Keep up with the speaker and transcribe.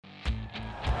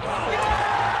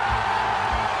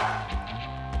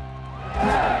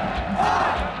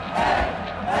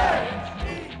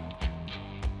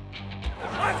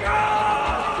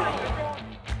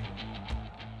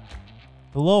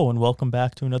Hello and welcome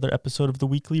back to another episode of the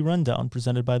Weekly Rundown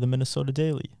presented by the Minnesota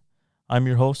Daily. I'm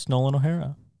your host, Nolan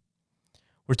O'Hara.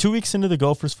 We're 2 weeks into the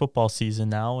Gophers football season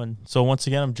now, and so once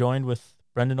again I'm joined with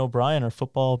Brendan O'Brien, our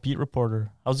football beat reporter.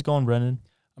 How's it going, Brendan?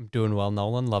 I'm doing well,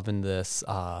 Nolan. Loving this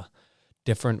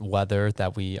different weather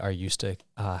that we are used to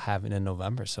having in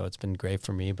November, so it's been great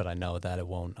for me, but I know that it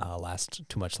won't last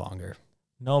too much longer.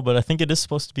 No, but I think it is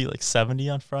supposed to be like 70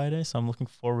 on Friday, so I'm looking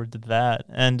forward to that.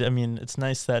 And I mean, it's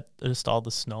nice that just all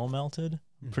the snow melted.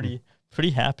 Mm-hmm.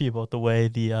 Pretty happy about the way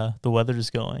the weather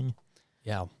is going.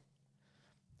 Yeah.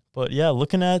 But yeah,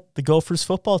 looking at the Gophers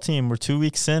football team, we're 2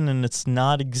 weeks in, and it's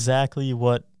not exactly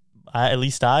what at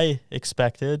least I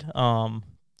expected. The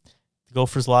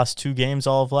Gophers lost 2 games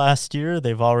all of last year.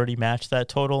 They've already matched that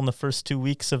total in the first 2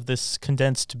 weeks of this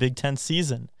condensed Big Ten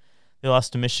season. They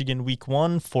lost to Michigan week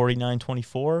 1,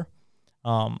 49-24.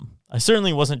 I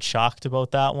certainly wasn't shocked about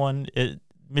that one.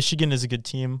 Michigan is a good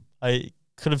team. I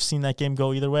could have seen that game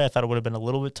go either way. I thought it would have been a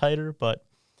little bit tighter, but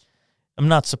I'm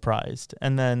not surprised.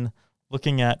 And then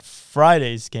looking at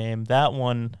Friday's game, that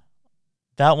one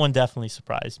definitely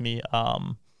surprised me.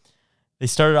 They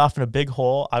started off in a big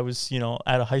hole. I was,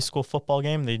 at a high school football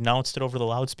game. They announced it over the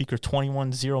loudspeaker,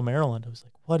 21-0 Maryland. I was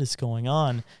like, what is going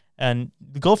on? And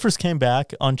the Gophers came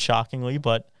back, unshockingly,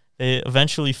 but they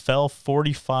eventually fell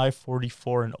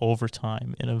 45-44 in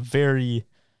overtime in a very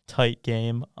tight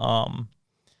game. Were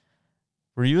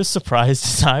you as surprised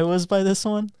as I was by this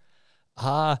one?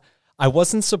 I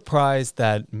wasn't surprised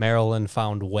that Maryland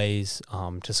found ways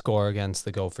to score against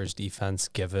the Gophers defense,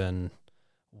 given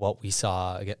what we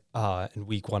saw in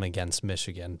week 1 against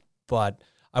Michigan. But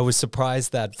I was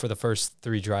surprised that for the first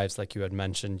 3 drives, like you had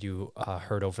mentioned, you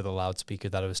heard over the loudspeaker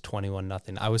that it was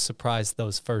 21-0. I was surprised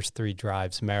those first 3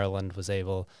 drives, Maryland was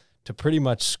able to pretty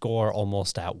much score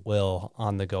almost at will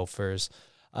on the Gophers.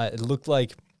 It looked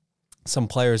like some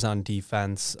players on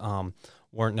defense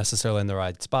weren't necessarily in the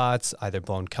right spots, either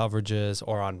blown coverages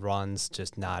or on runs,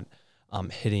 just not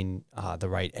hitting the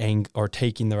right angle or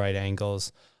taking the right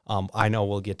angles. I know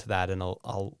we'll get to that in a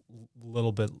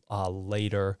little bit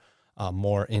later,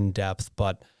 more in depth,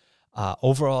 but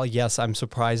overall, yes, I'm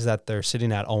surprised that they're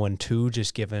sitting at 0-2,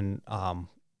 just given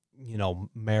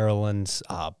Maryland's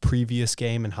previous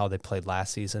game and how they played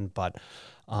last season. But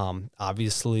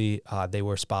obviously, they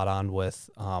were spot on with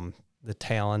the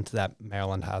talent that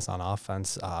Maryland has on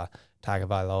offense.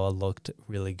 Tagovailoa looked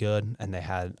really good, and they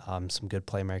had some good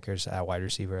playmakers at wide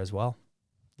receiver as well.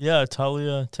 Yeah,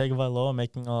 Talia Tagovailoa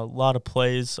making a lot of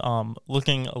plays,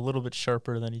 looking a little bit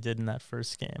sharper than he did in that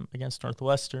first game against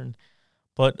Northwestern.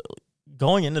 But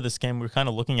going into this game, we were kind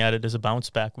of looking at it as a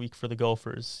bounce-back week for the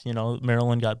Gophers.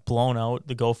 Maryland got blown out.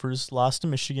 The Gophers lost to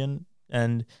Michigan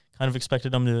and kind of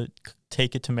expected them to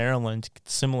take it to Maryland,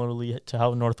 similarly to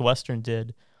how Northwestern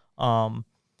did.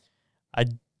 I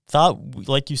thought,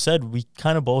 like you said, we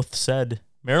kind of both said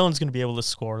Maryland's going to be able to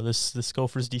score. This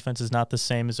Gophers defense is not the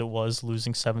same as it was,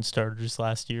 losing 7 starters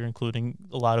last year, including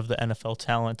a lot of the NFL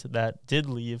talent that did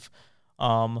leave.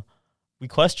 We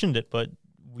questioned it, but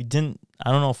we didn't.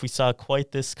 I don't know if we saw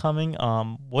quite this coming.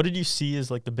 What did you see as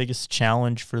like the biggest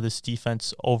challenge for this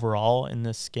defense overall in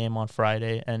this game on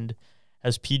Friday? And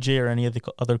has PJ or any of the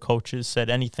other coaches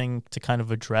said anything to kind of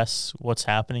address what's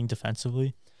happening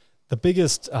defensively? The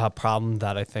biggest problem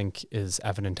that I think is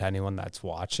evident to anyone that's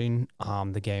watching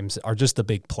the games are just the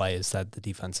big plays that the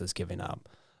defense is giving up.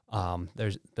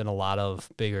 There's been a lot of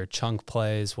bigger chunk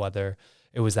plays, whether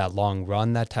it was that long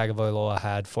run that Tagovailoa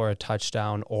had for a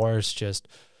touchdown, or it's just,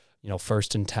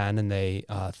 1st and 10 and they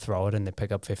throw it and they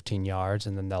pick up 15 yards,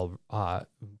 and then they'll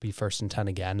be 1st and 10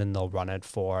 again and they'll run it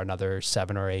for another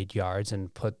 7 or 8 yards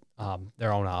and put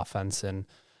their own offense in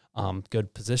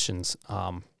good positions.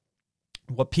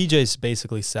 What PJ's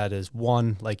basically said is,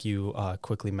 one, like you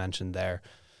quickly mentioned there,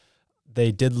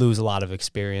 they did lose a lot of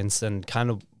experience, and kind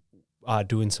of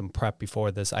doing some prep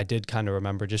before this, I did kind of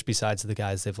remember, just besides the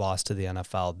guys they've lost to the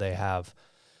NFL, they have,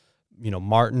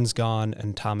 Martin's gone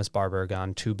and Thomas Barber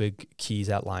gone, 2 big keys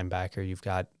at linebacker. You've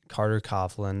got Carter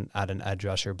Coughlin at an edge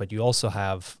rusher, but you also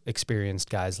have experienced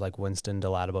guys like Winston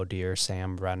Deladabo-Deer,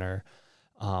 Sam Brenner,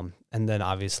 and then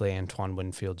obviously Antoine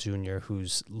Winfield Jr.,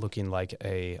 who's looking like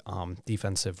a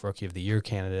defensive rookie of the year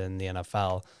candidate in the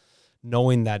NFL.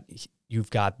 Knowing that you've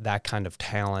got that kind of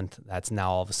talent that's now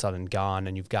all of a sudden gone,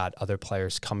 and you've got other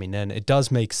players coming in, it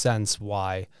does make sense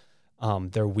why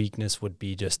their weakness would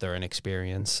be just their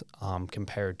inexperience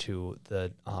compared to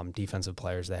the defensive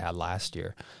players they had last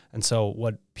year. And so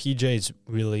what PJ's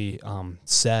really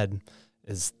said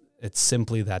is it's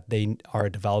simply that they are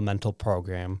a developmental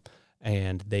program,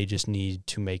 and they just need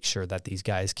to make sure that these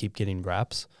guys keep getting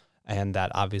reps And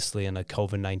that obviously in a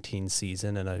COVID-19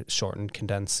 season and a shortened,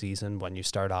 condensed season, when you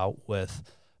start out with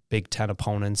Big Ten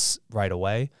opponents right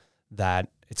away, that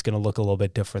it's going to look a little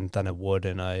bit different than it would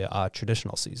in a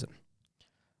traditional season.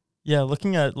 Yeah,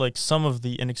 looking at like some of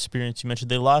the inexperience you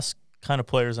mentioned, they lost kind of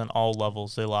players on all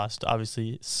levels. They lost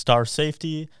obviously star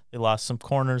safety, they lost some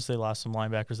corners, they lost some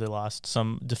linebackers, they lost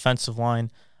some defensive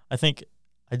line. I think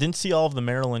I didn't see all of the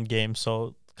Maryland games,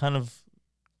 so kind of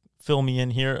fill me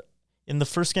in here. In the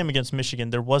first game against Michigan,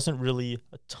 there wasn't really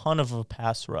a ton of a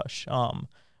pass rush.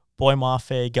 Boy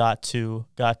Mafe got to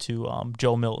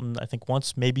Joe Milton, I think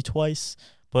once, maybe twice.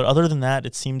 But other than that,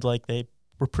 it seemed like they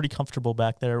were pretty comfortable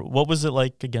back there. What was it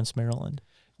like against Maryland?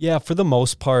 Yeah, for the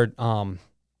most part,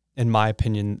 in my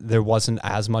opinion, there wasn't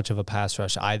as much of a pass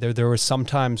rush either. There were some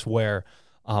times where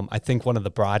I think one of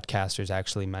the broadcasters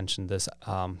actually mentioned this.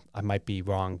 I might be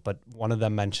wrong, but one of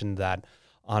them mentioned that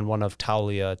on one of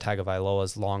Taulia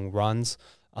Tagovailoa's long runs,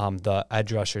 the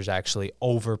edge rushers actually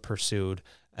over-pursued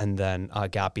and then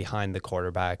got behind the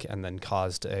quarterback and then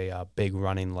caused a big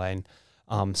running lane.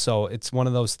 So it's one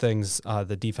of those things,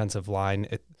 the defensive line,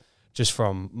 just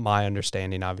from my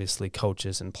understanding, obviously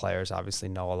coaches and players obviously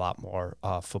know a lot more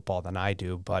football than I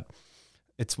do, but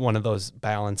it's one of those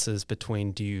balances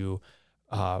between do you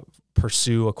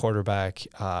pursue a quarterback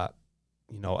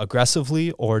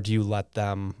aggressively, or do you let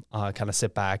them kind of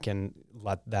sit back and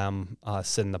let them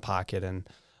sit in the pocket and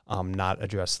not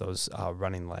address those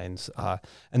running lanes.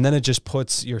 And then it just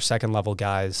puts your second level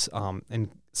guys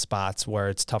in spots where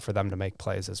it's tough for them to make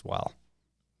plays as well.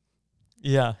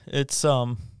 Yeah, it's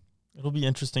it'll be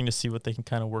interesting to see what they can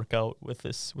kind of work out with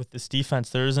this defense.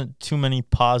 There isn't too many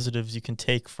positives you can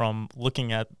take from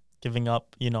looking at giving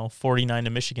up, 49 to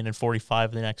Michigan and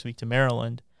 45 the next week to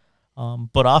Maryland.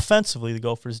 But offensively, the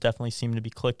Gophers definitely seem to be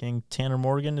clicking. Tanner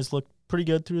Morgan has looked pretty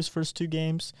good through his first two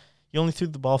games. He only threw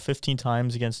the ball 15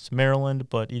 times against Maryland,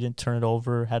 but he didn't turn it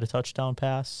over, had a touchdown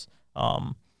pass.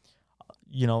 Kind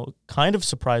of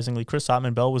surprisingly, Chris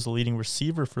Ottman-Bell was the leading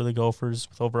receiver for the Gophers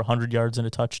with over 100 yards and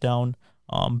a touchdown.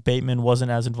 Bateman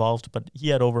wasn't as involved, but he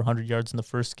had over 100 yards in the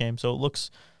first game. So it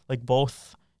looks like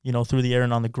both, through the air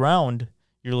and on the ground,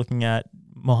 you're looking at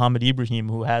Mohamed Ibrahim,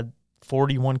 who had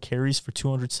 41 carries for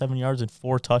 207 yards and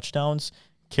 4 touchdowns,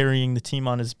 carrying the team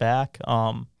on his back.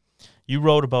 You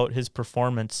wrote about his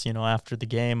performance, after the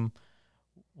game.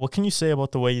 What can you say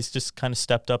about the way he's just kind of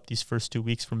stepped up these first 2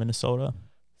 weeks for Minnesota?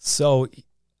 So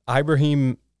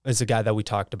Ibrahim is a guy that we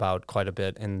talked about quite a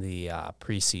bit in the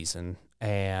preseason,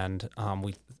 and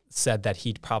we said that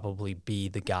he'd probably be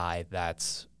the guy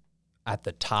that's at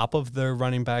the top of the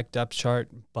running back depth chart,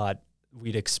 but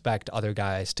we'd expect other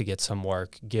guys to get some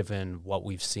work given what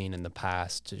we've seen in the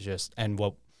past and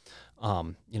what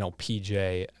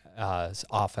PJ's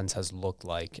offense has looked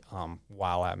like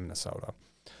while at Minnesota.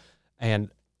 And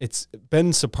it's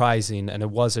been surprising, and it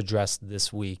was addressed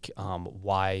this week,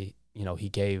 why he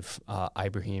gave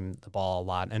Ibrahim the ball a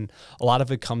lot. And a lot of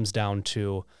it comes down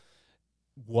to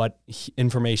what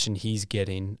information he's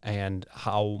getting and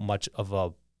how much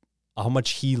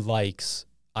he likes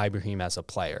Ibrahim as a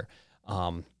player.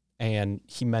 And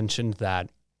he mentioned that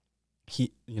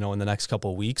he, in the next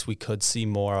couple of weeks, we could see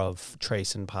more of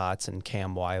Trayson Potts and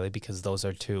Cam Wiley, because those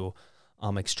are two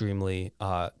extremely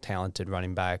talented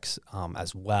running backs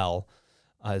as well,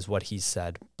 is what he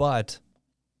said. But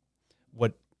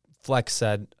what Fleck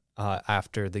said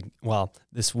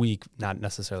this week, not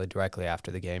necessarily directly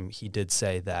after the game, he did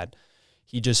say that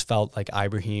he just felt like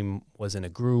Ibrahim was in a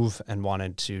groove and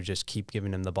wanted to just keep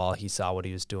giving him the ball. He saw what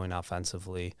he was doing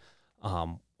offensively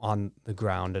on the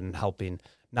ground and helping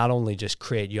not only just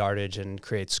create yardage and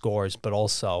create scores, but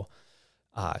also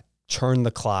turn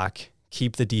the clock,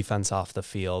 keep the defense off the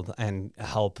field, and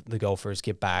help the Gophers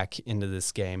get back into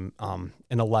this game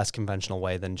in a less conventional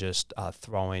way than just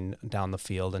throwing down the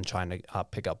field and trying to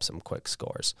pick up some quick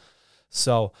scores.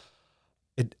 So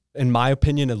in my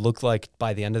opinion, it looked like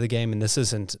by the end of the game, and this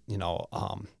isn't,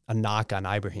 a knock on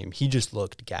Ibrahim, he just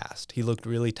looked gassed. He looked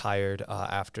really tired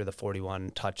after the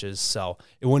 41 touches. So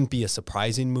it wouldn't be a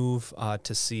surprising move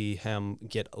to see him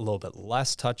get a little bit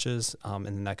less touches in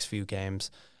the next few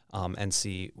games and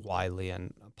see Wiley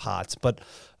and Potts. But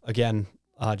again,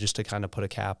 just to kind of put a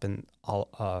cap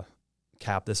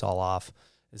this all off,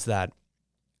 is that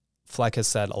Fleck has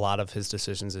said a lot of his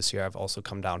decisions this year have also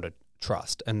come down to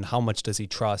trust. And how much does he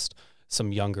trust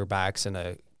some younger backs in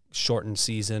a shortened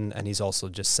season? And he's also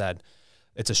just said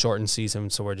it's a shortened season,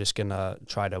 so we're just going to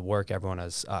try to work everyone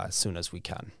as soon as we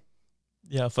can.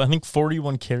 Yeah, I think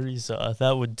 41 carries,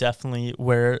 that would definitely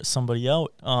wear somebody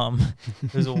out.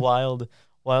 It was wild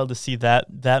to see that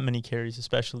many carries,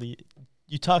 especially.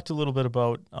 You talked a little bit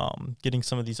about getting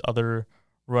some of these other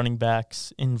running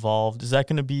backs involved. Is that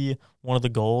going to be one of the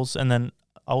goals? And then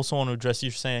I also want to address,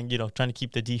 you're saying, trying to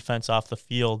keep the defense off the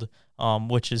field,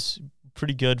 which is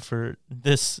pretty good for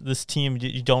this team.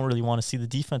 You don't really want to see the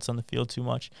defense on the field too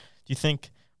much. Do you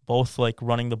think both like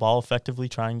running the ball effectively,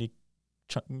 trying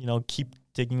to keep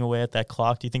digging away at that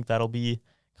clock, do you think that'll be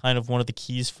kind of one of the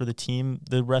keys for the team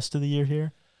the rest of the year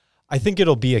here? I think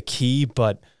it'll be a key,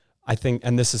 but I think,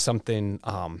 and this is something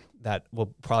that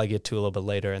we'll probably get to a little bit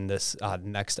later in this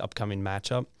next upcoming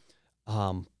matchup.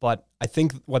 But I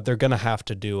think what they're going to have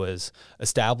to do is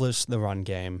establish the run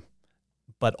game,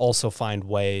 but also find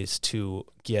ways to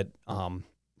get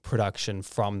production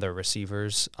from their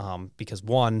receivers. Because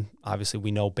one, obviously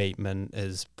we know Bateman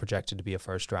is projected to be a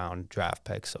first-round draft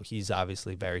pick, so he's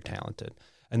obviously very talented.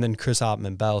 And then Chris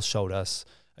Ottman-Bell showed us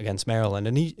against Maryland,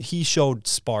 and he showed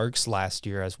sparks last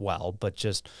year as well, but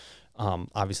just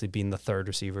obviously being the third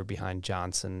receiver behind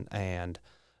Johnson and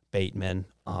Bateman,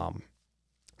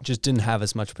 just didn't have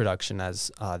as much production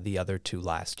as the other two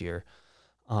last year.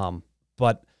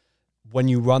 But when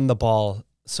you run the ball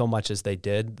so much as they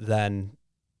did, then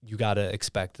you got to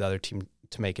expect the other team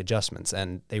to make adjustments.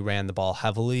 And they ran the ball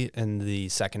heavily in the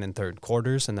second and third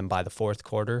quarters, and then by the fourth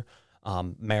quarter,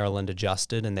 Maryland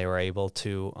adjusted and they were able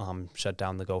to shut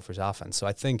down the Gophers offense. So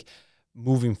I think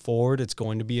moving forward, it's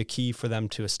going to be a key for them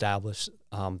to establish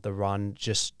the run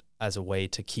just as a way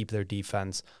to keep their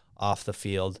defense off the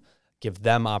field, give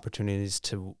them opportunities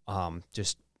to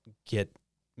just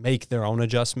make their own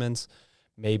adjustments,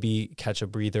 maybe catch a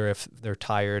breather if they're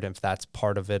tired. If that's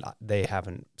part of it, they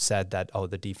haven't said that,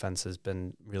 the defense has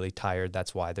been really tired,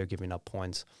 that's why they're giving up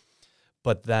points.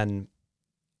 But then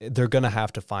they're going to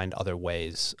have to find other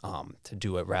ways to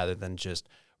do it rather than just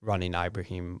running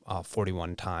Ibrahim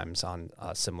 41 times on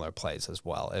similar plays as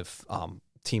well, if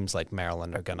teams like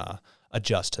Maryland are going to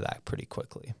adjust to that pretty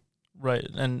quickly. Right,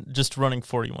 and just running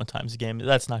 41 times a game,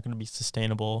 that's not going to be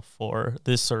sustainable for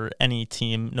this or any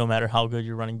team, no matter how good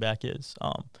your running back is.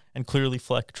 And clearly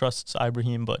Fleck trusts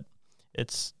Ibrahim, but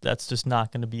that's just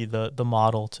not going to be the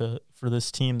model for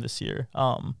this team this year.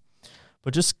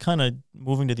 But just kind of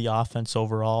moving to the offense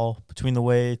overall, between the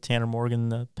way Tanner Morgan,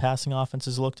 the passing offense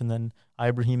has looked, and then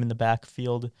Ibrahim in the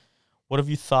backfield, what have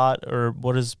you thought, or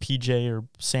what has PJ or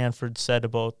Sanford said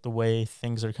about the way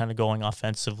things are kind of going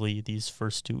offensively these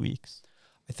first 2 weeks?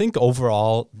 I think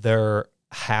overall they're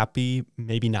happy,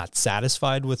 maybe not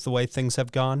satisfied with the way things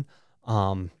have gone.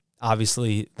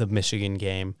 Obviously, the Michigan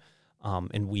game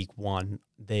in week 1,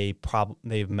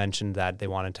 they've mentioned that they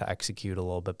wanted to execute a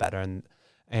little bit better,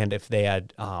 and if they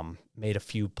had made a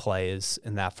few plays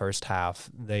in that first half,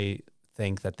 they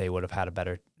think that they would have had a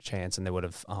better chance and they would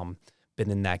have been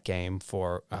in that game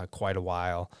for quite a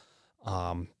while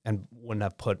and wouldn't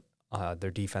have put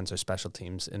their defense or special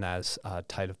teams in as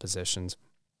tight of positions.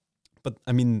 But,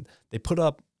 I mean, they put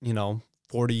up,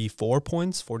 44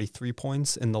 points, 43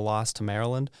 points in the loss to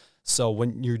Maryland. So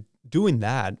when you're doing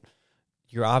that,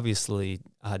 you're obviously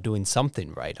doing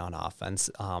something right on offense.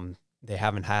 They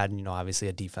haven't had, obviously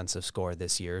a defensive score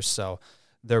this year, so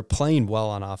they're playing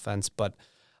well on offense. But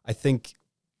I think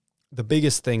the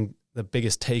biggest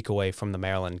takeaway from the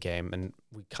Maryland game, and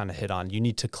we kind of hit on, you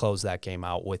need to close that game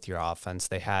out with your offense.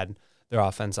 They had their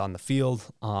offense on the field,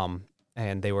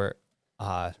 and they were,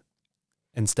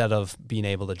 instead of being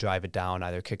able to drive it down,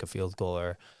 either kick a field goal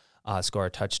or score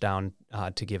a touchdown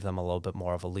to give them a little bit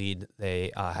more of a lead,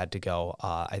 they had to go,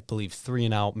 I believe, 3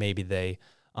 and out. Maybe they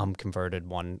converted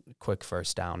one quick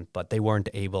first down, but they weren't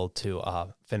able to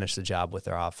finish the job with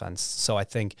their offense. So I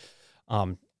think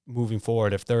moving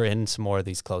forward, if they're in some more of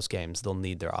these close games, they'll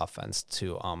need their offense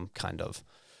to kind of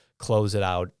close it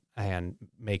out and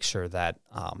make sure that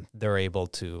they're able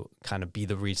to kind of be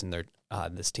the reason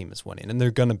this team is winning. And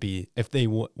they're going to be, if they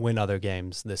win other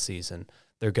games this season,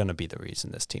 they're going to be the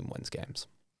reason this team wins games.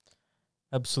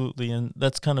 Absolutely, and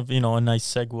that's kind of, a nice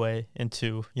segue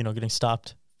into, getting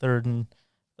stopped third and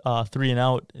 3 and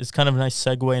out is kind of a nice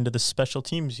segue into the special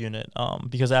teams unit,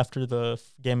 because after the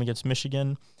game against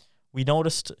Michigan, we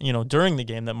noticed, during the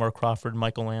game that Mark Crawford and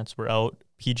Michael Lance were out.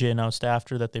 PJ announced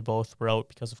after that they both were out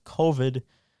because of COVID.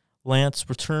 Lance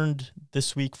returned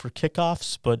this week for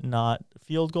kickoffs, but not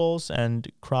field goals,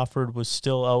 and Crawford was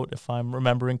still out, if I'm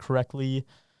remembering correctly.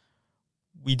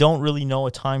 We don't really know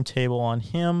a timetable on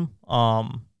him,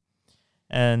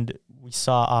 and we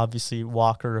saw, obviously,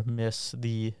 Walker miss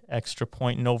the extra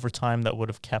point in overtime that would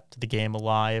have kept the game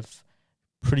alive.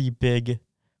 Pretty big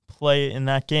play in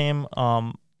that game.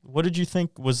 What did you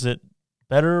think? Was it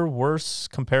better, worse,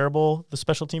 comparable, the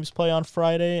special teams play on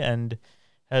Friday? And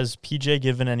has PJ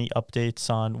given any updates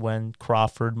on when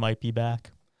Crawford might be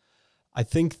back? I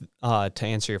think to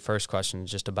answer your first question,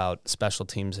 just about special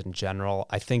teams in general,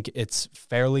 I think it's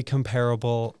fairly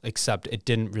comparable, except it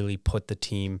didn't really put the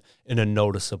team in a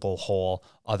noticeable hole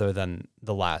other than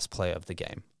the last play of the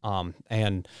game.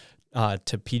 And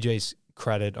to PJ's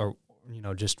credit, or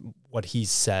just what he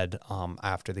said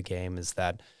after the game, is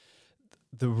that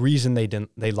the reason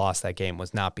they lost that game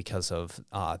was not because of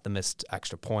the missed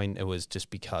extra point. It was just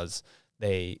because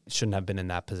they shouldn't have been in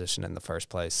that position in the first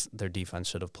place. Their defense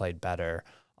should have played better.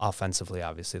 Offensively,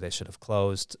 obviously, they should have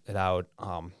closed it out.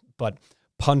 But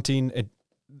punting,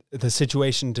 the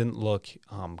situation didn't look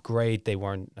great. They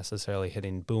weren't necessarily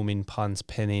hitting booming punts,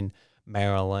 pinning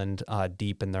Maryland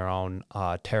deep in their own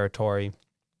territory.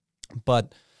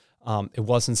 But it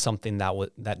wasn't something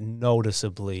that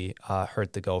noticeably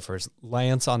hurt the Gophers.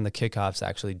 Lance on the kickoffs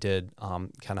actually did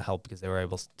kind of help because they were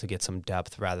able to get some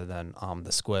depth rather than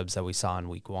the squibs that we saw in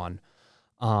week one.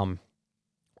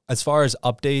 As far as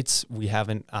updates, we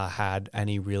haven't had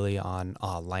any really on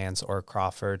Lance or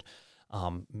Crawford.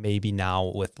 Maybe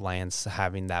now with Lance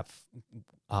having that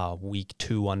week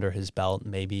 2 under his belt,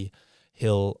 maybe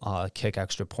he'll kick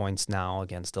extra points now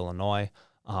against Illinois.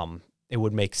 It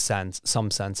would make some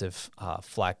sense if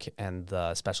Fleck and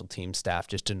the special team staff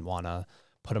just didn't want to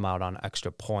put him out on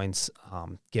extra points,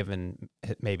 given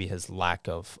maybe his lack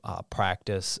of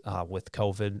practice with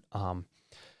COVID.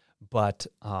 But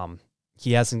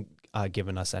he hasn't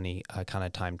given us any kind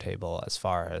of timetable as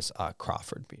far as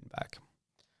Crawford being back.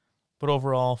 But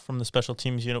overall, from the special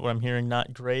teams unit, what I'm hearing,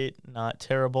 not great, not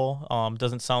terrible.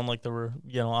 Doesn't sound like there were,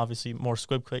 obviously more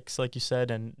squib kicks, like you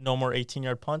said, and no more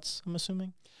 18-yard punts, I'm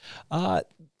assuming? I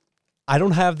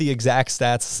don't have the exact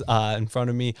stats in front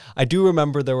of me. I do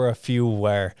remember there were a few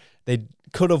where they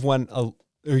could have went, or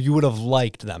you would have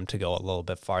liked them to go a little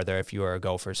bit farther if you were a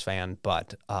Gophers fan,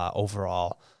 but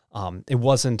overall, it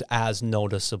wasn't as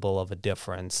noticeable of a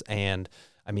difference. And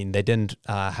I mean, they didn't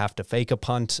have to fake a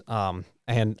punt.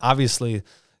 And obviously,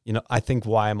 I think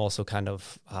why I'm also kind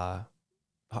of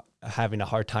having a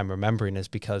hard time remembering is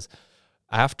because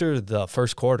after the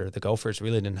first quarter, the Gophers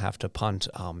really didn't have to punt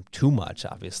too much.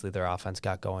 Obviously, their offense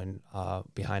got going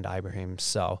behind Ibrahim.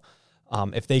 So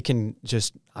if they can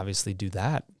just obviously do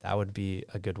that, that would be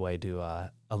a good way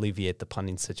to alleviate the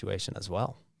punting situation as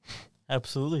well.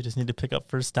 Absolutely, just need to pick up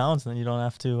first downs, and then you don't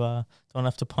have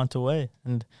to punt away.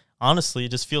 And honestly,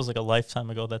 it just feels like a lifetime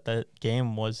ago that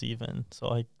game was even. So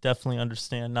I definitely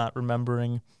understand not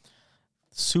remembering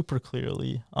super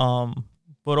clearly.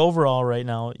 But overall right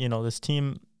now, this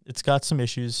team, it's got some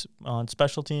issues on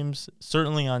special teams,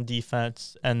 certainly on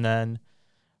defense, and then,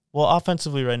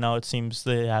 offensively right now it seems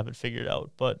they have it figured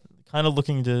out. But kind of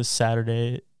looking to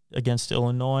Saturday against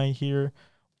Illinois here,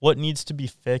 what needs to be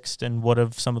fixed, and what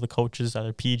have some of the coaches,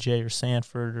 either PJ or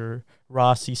Sanford or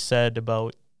Rossi, said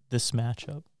about this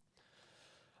matchup?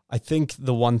 I think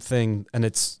the one thing, and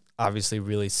it's obviously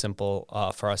really simple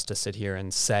for us to sit here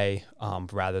and say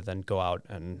rather than go out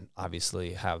and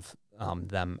obviously have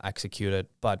them execute it.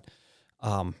 But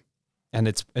and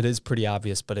it is pretty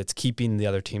obvious, but it's keeping the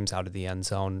other teams out of the end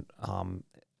zone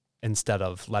instead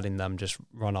of letting them just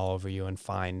run all over you and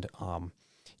find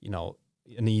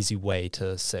an easy way to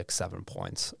 6-7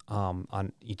 points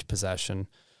on each possession.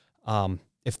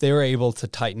 If they were able to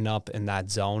tighten up in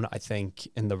that zone, I think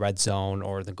in the red zone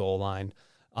or the goal line,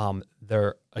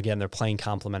 they're playing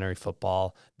complementary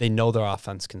football. They know their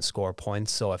offense can score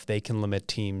points. So if they can limit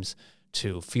teams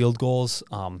to field goals,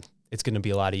 it's going to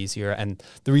be a lot easier. And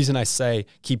the reason I say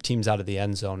keep teams out of the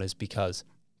end zone is because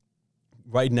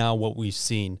right now what we've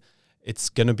seen, it's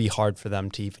going to be hard for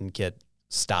them to even get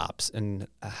stops and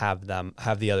have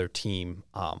the other team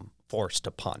forced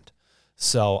to punt.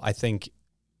 So I think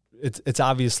it's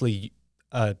obviously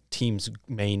a team's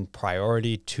main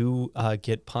priority to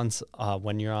get punts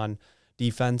when you're on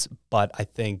defense. But I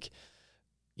think,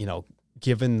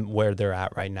 given where they're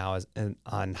at right now and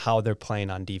on how they're playing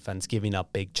on defense, giving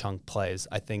up big chunk plays,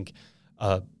 I think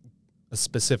a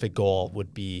specific goal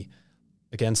would be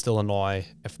against Illinois.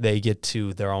 If they get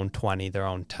to their own 20, their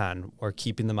own 10, we're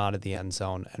keeping them out of the end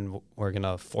zone and we're going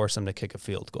to force them to kick a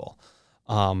field goal.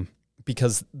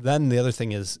 Because then the other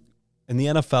thing is, in the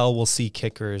NFL, we'll see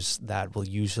kickers that will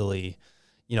usually,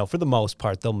 for the most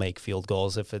part, they'll make field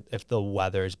goals. If the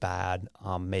weather's bad,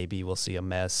 maybe we'll see a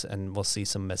miss, and we'll see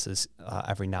some misses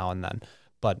every now and then.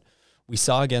 But we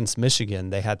saw against Michigan,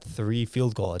 they had 3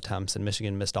 field goal attempts, and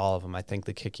Michigan missed all of them. I think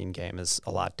the kicking game is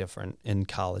a lot different in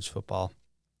college football.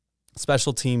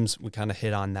 Special teams, we kind of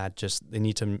hit on that. Just they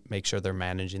need to make sure they're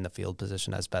managing the field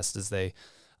position as best as they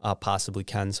possibly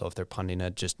can. So if they're punting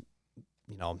it, just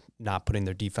not putting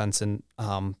their defense in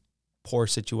poor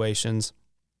situations.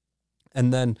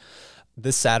 And then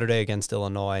this Saturday against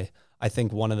Illinois, I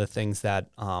think one of the things that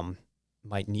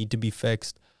might need to be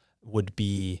fixed would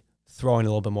be throwing a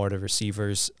little bit more to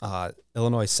receivers.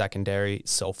 Illinois secondary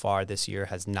so far this year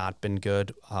has not been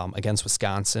good. Against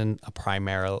Wisconsin,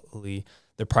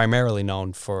 they're primarily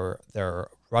known for their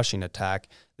rushing attack.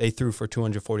 They threw for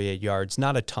 248 yards,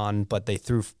 not a ton, but they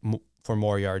threw for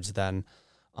more yards than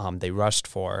they rushed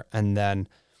for. And then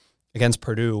against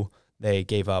Purdue, they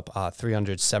gave up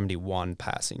 371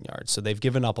 passing yards. So they've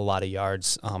given up a lot of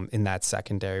yards in that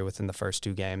secondary within the first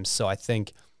two games. So I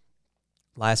think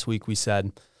last week we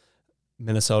said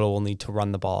Minnesota will need to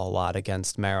run the ball a lot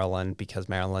against Maryland because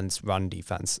Maryland's run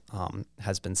defense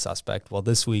has been suspect. Well,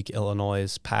 this week,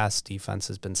 Illinois' pass defense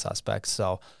has been suspect.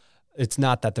 So it's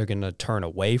not that they're going to turn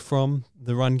away from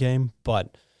the run game,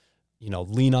 but,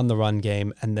 lean on the run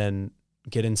game and then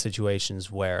get in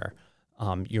situations where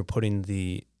you're putting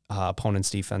the opponent's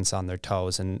defense on their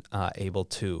toes and able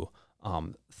to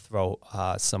throw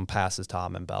some passes to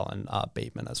Amon Bell and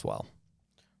Bateman as well.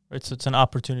 Right, so it's an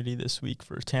opportunity this week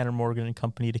for Tanner Morgan and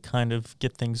company to kind of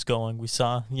get things going. We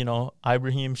saw,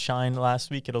 Ibrahim shine last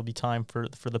week. It'll be time for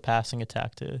the passing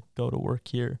attack to go to work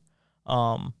here.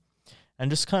 And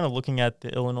just kind of looking at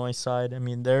the Illinois side, I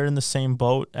mean, they're in the same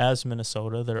boat as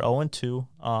Minnesota. They're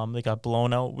 0-2. They got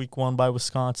blown out week 1 by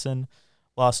Wisconsin,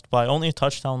 lost by only a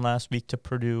touchdown last week to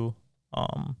Purdue.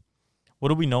 What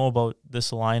do we know about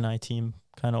this Illini team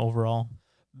kind of overall?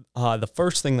 The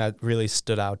first thing that really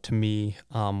stood out to me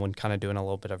when kind of doing a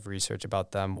little bit of research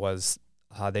about them was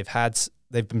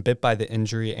they've been bit by the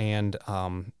injury and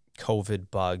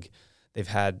COVID bug. They've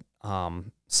had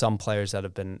some players that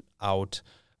have been out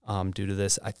due to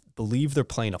this. I believe they're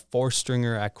playing a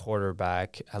 4-stringer at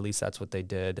quarterback. At least that's what they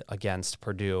did against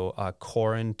Purdue.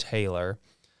 Corin Taylor,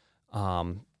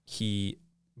 he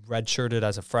redshirted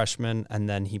as a freshman, and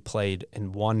then he played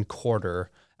in one quarter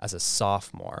as a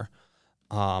sophomore.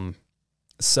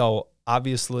 So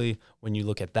obviously when you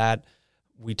look at that,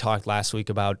 we talked last week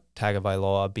about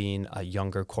Tagovailoa being a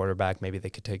younger quarterback. Maybe they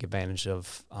could take advantage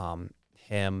of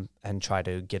him and try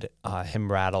to get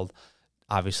him rattled.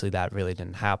 Obviously that really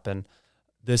didn't happen.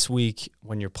 This week,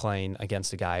 when you're playing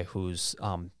against a guy who's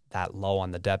that low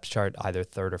on the depth chart, either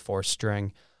third or fourth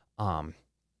string,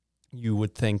 you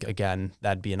would think, again,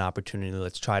 that'd be an opportunity.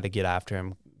 Let's try to get after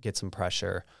him, get some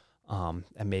pressure, and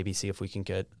maybe see if we can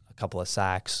get a couple of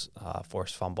sacks,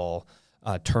 forced fumble,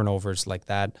 turnovers like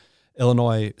that.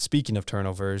 Illinois, speaking of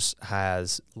turnovers,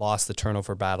 has lost the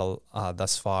turnover battle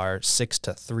thus far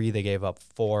 6-3. They gave up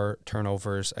 4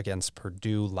 turnovers against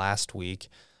Purdue last week.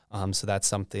 So that's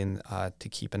something to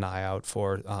keep an eye out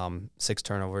for. 6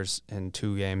 turnovers in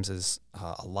 2 games is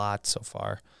a lot so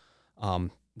far.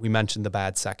 We mentioned the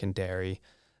bad secondary,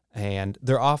 and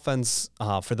their offense,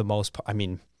 for the most part, I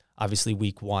mean, obviously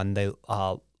week 1, they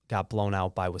got blown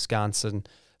out by Wisconsin,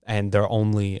 and their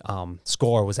only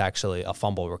score was actually a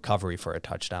fumble recovery for a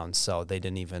touchdown, so they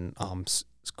didn't even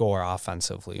score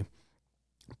offensively.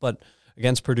 But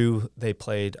against Purdue, they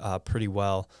played pretty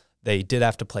well. They did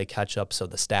have to play catch-up, so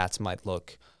the stats might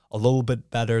look a little bit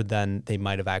better than they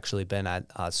might have actually been at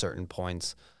certain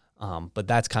points. But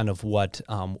that's kind of what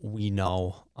we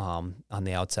know on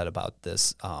the outset about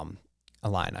this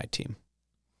Illini team.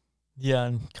 Yeah,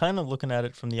 and kind of looking at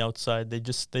it from the outside,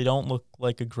 they don't look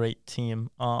like a great team.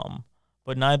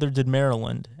 But neither did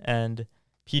Maryland. And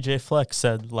PJ Fleck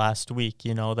said last week,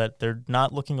 that they're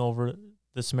not looking over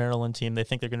this Maryland team. They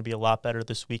think they're going to be a lot better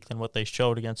this week than what they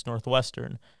showed against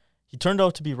Northwestern. He turned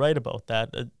out to be right about that.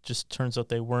 It just turns out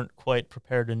they weren't quite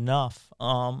prepared enough.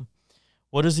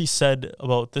 What has he said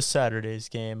about this Saturday's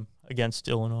game against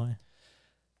Illinois?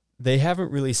 They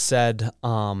haven't really said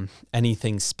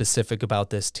anything specific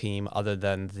about this team other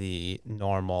than the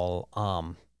normal,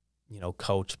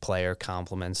 coach-player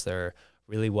compliments. They're a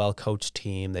really well-coached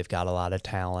team. They've got a lot of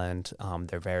talent.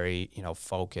 They're very,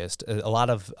 focused. A lot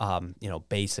of,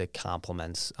 basic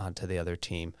compliments to the other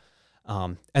team.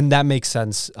 And that makes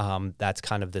sense. That's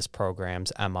kind of this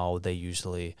program's MO. They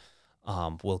usually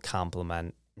will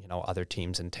compliment, other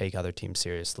teams and take other teams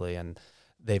seriously. And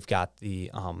they've got the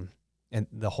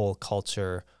whole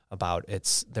culture about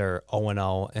they're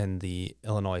 0-0 in the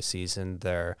Illinois season.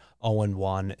 They're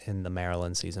 0-1 in the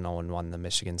Maryland season, 0-1 in the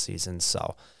Michigan season.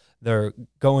 So they're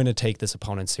going to take this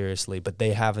opponent seriously, but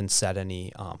they haven't said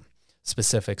any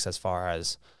specifics as far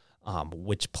as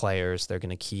which players they're going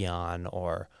to key on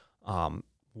or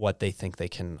what they think they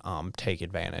can take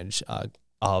advantage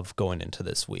of going into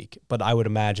this week. But I would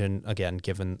imagine, again,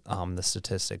 given the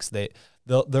statistics,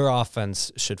 their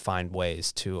offense should find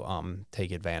ways to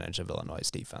take advantage of Illinois'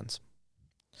 defense.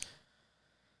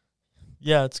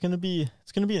 Yeah, it's gonna be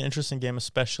an interesting game,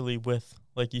 especially with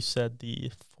like you said,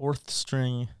 the fourth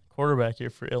string quarterback here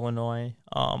for Illinois,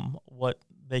 what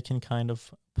they can kind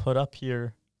of put up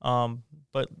here.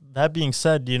 But that being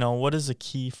said, what is the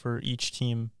key for each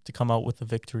team to come out with a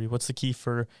victory? What's the key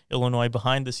for Illinois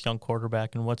behind this young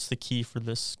quarterback, and what's the key for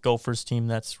this Gophers team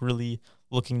that's really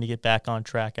looking to get back on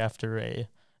track after a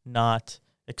not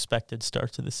expected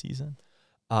start to the season?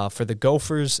 For the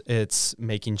Gophers, it's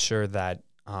making sure that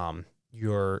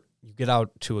you get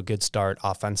out to a good start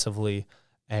offensively,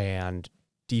 and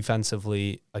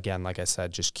defensively, again, like I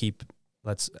said,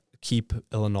 let's keep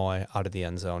Illinois out of the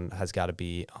end zone has got to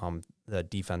be the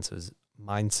defense's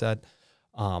mindset.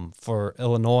 For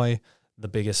Illinois, the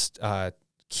biggest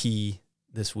key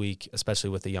this week, especially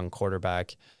with the young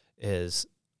quarterback, is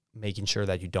making sure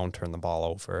that you don't turn the ball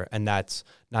over. And that's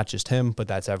not just him, but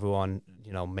that's everyone,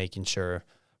 making sure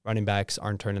running backs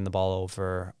aren't turning the ball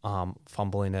over,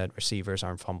 fumbling it, receivers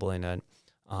aren't fumbling it,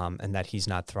 and that he's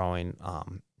not throwing,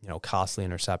 costly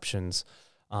interceptions.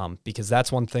 Because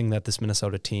that's one thing that this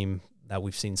Minnesota team that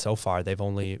we've seen so far, they've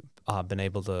only been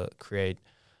able to create.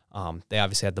 They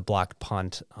obviously had the blocked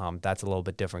punt. That's a little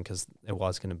bit different because it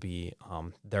was going to be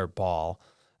their ball.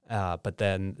 But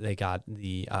then they got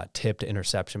the tipped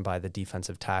interception by the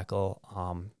defensive tackle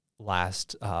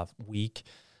last week.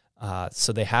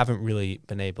 So they haven't really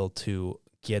been able to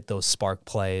get those spark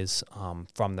plays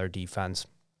from their defense.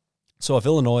 So if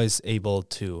Illinois is able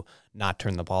to not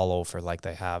turn the ball over like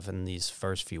they have in these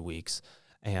first few weeks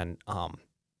and,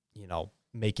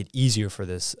 make it easier for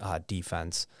this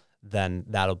defense, then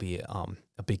that'll be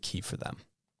a big key for them.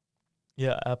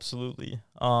 Yeah, absolutely.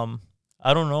 I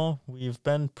don't know. We've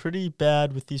been pretty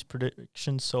bad with these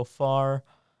predictions so far.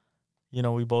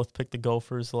 We both picked the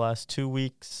Gophers the last 2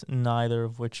 weeks, neither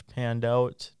of which panned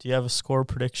out. Do you have a score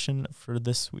prediction for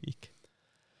this week?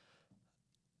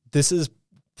 This is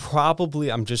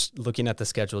probably, I'm just looking at the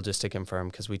schedule just to confirm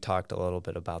because we talked a little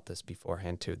bit about this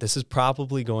beforehand too. This is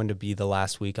probably going to be the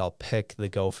last week I'll pick the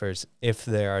Gophers if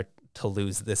they are to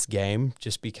lose this game,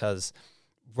 just because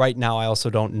right now I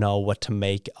also don't know what to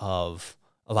make of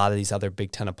a lot of these other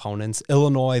Big Ten opponents.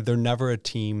 Illinois, they're never a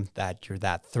team that you're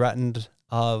that threatened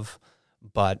of,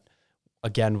 but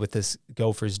again, with this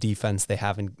Gophers defense, they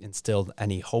haven't instilled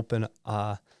any hope in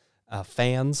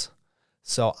fans.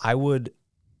 So I'm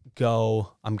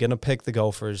going to pick the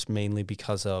Gophers mainly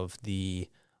because of the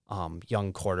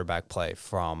young quarterback play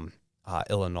from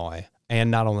Illinois. And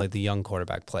not only the young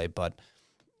quarterback play, but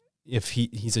if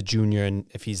he's a junior and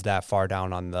if he's that far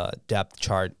down on the depth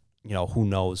chart, who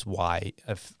knows why,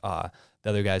 if the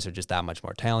other guys are just that much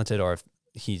more talented or if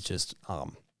he's just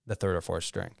the third or fourth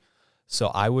string. So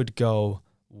I would go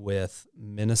with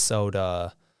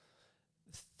Minnesota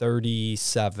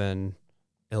 37,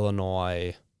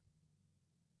 Illinois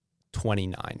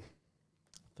 29.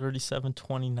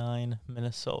 37-29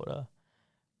 Minnesota.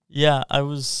 Yeah, I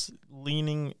was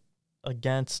leaning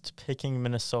against picking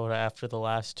Minnesota after the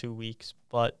last 2 weeks,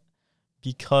 but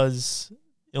because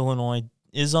Illinois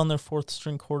is on their fourth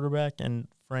string quarterback and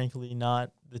frankly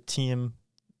not the team,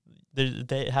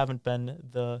 they haven't been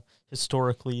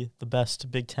historically the best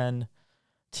Big Ten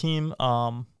team.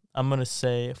 I'm going to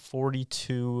say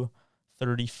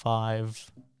 42-35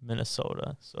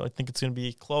 Minnesota. So I think it's going to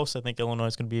be close. I think Illinois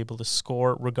is going to be able to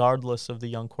score regardless of the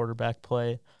young quarterback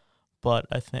play. But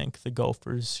I think the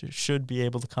Gophers should be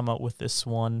able to come out with this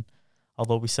one,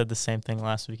 although we said the same thing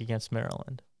last week against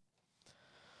Maryland.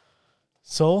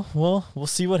 So, we'll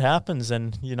see what happens.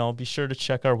 And, be sure to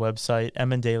check our website,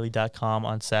 mndaily.com,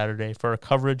 on Saturday for our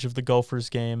coverage of the Gophers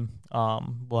game.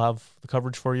 We'll have the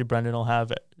coverage for you. Brendan will have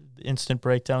the instant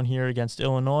breakdown here against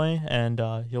Illinois, and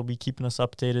he'll be keeping us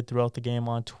updated throughout the game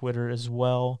on Twitter as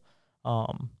well.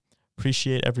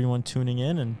 Appreciate everyone tuning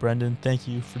in, and Brendan, thank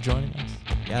you for joining us.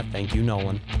 Yeah, thank you,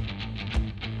 Nolan.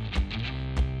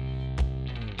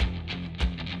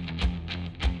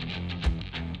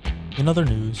 In other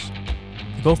news,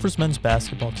 the Gophers men's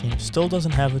basketball team still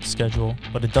doesn't have its schedule,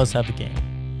 but it does have a game.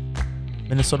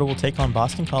 Minnesota will take on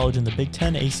Boston College in the Big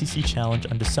Ten ACC Challenge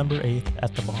on December 8th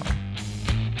at the Barn.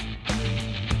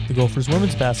 The Gophers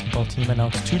women's basketball team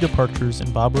announced 2 departures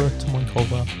in Barbara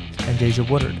Tomonkova and Deja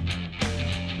Woodard.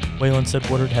 Whalen said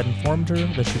Woodard had informed her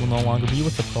that she will no longer be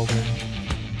with the program,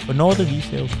 but no other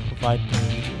details were provided in the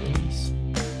media release.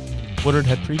 Woodard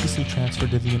had previously transferred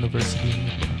to the University of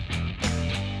Newport.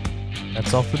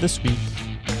 That's all for this week.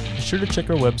 Be sure to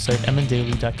check our website,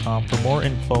 mndaily.com, for more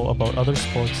info about other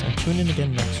sports, and tune in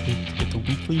again next week to get the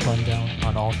weekly rundown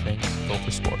on all things Gopher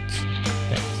sports.